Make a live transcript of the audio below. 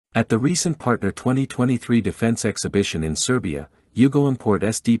At the recent Partner 2023 Defense Exhibition in Serbia, Yugoimport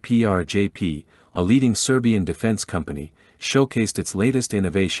SDPR-JP, a leading Serbian defense company, showcased its latest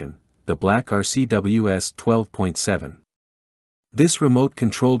innovation, the Black RCWS 12.7. This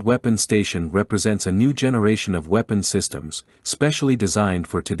remote-controlled weapon station represents a new generation of weapon systems, specially designed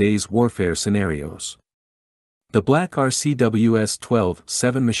for today's warfare scenarios. The Black RCWS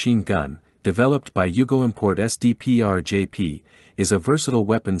 12.7 machine gun, developed by Yugoimport SDPR-JP, is a versatile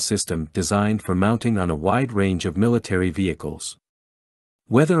weapon system designed for mounting on a wide range of military vehicles.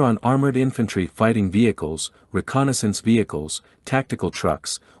 Whether on armored infantry fighting vehicles, reconnaissance vehicles, tactical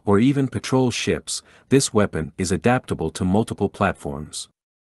trucks, or even patrol ships, this weapon is adaptable to multiple platforms.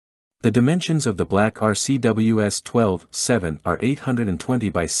 The dimensions of the Black RCWS 12.7 are 820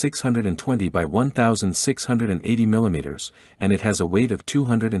 by 620 by 1680 mm, and it has a weight of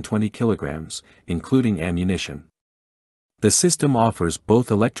 220 kg, including ammunition. The system offers both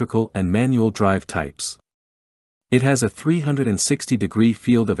electrical and manual drive types. It has a 360-degree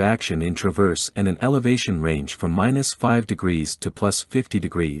field of action in traverse and an elevation range from -5 degrees to +50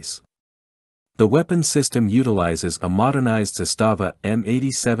 degrees. The weapon system utilizes a modernized Zastava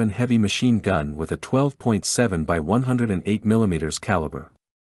M87 heavy machine gun with a 12.7 by 108 mm caliber.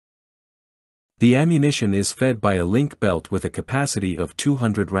 The ammunition is fed by a link belt with a capacity of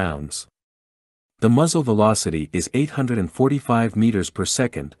 200 rounds. The muzzle velocity is 845 meters per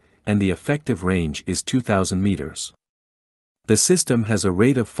second, and the effective range is 2,000 meters. The system has a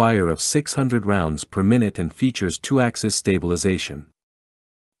rate of fire of 600 rounds per minute and features 2-axis stabilization.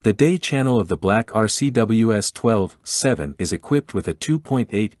 The day channel of the Black RCWS 12.7 is equipped with a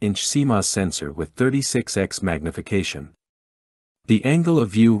 2.8-inch CMOS sensor with 36x magnification. The angle of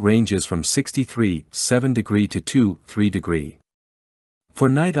view ranges from 63.7 degree to 2.3 degree. For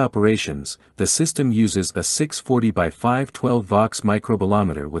night operations, the system uses a 640 by 512 Vox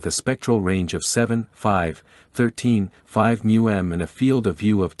microbolometer with a spectral range of 7, 5, 13, 5 μm and a field of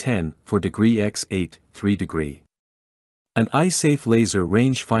view of 10, 4 degree x 8, 3 degree. An eye-safe laser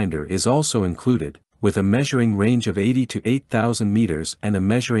rangefinder is also included, with a measuring range of 80 to 8,000 meters and a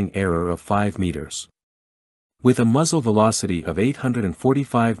measuring error of 5 meters. With a muzzle velocity of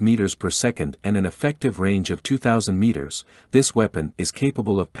 845 meters per second and an effective range of 2,000 meters, this weapon is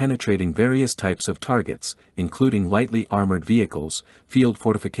capable of penetrating various types of targets, including lightly armored vehicles, field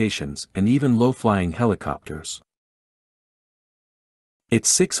fortifications, and even low-flying helicopters. Its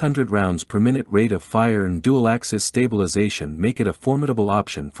 600 rounds per minute rate of fire and dual-axis stabilization make it a formidable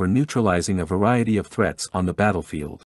option for neutralizing a variety of threats on the battlefield.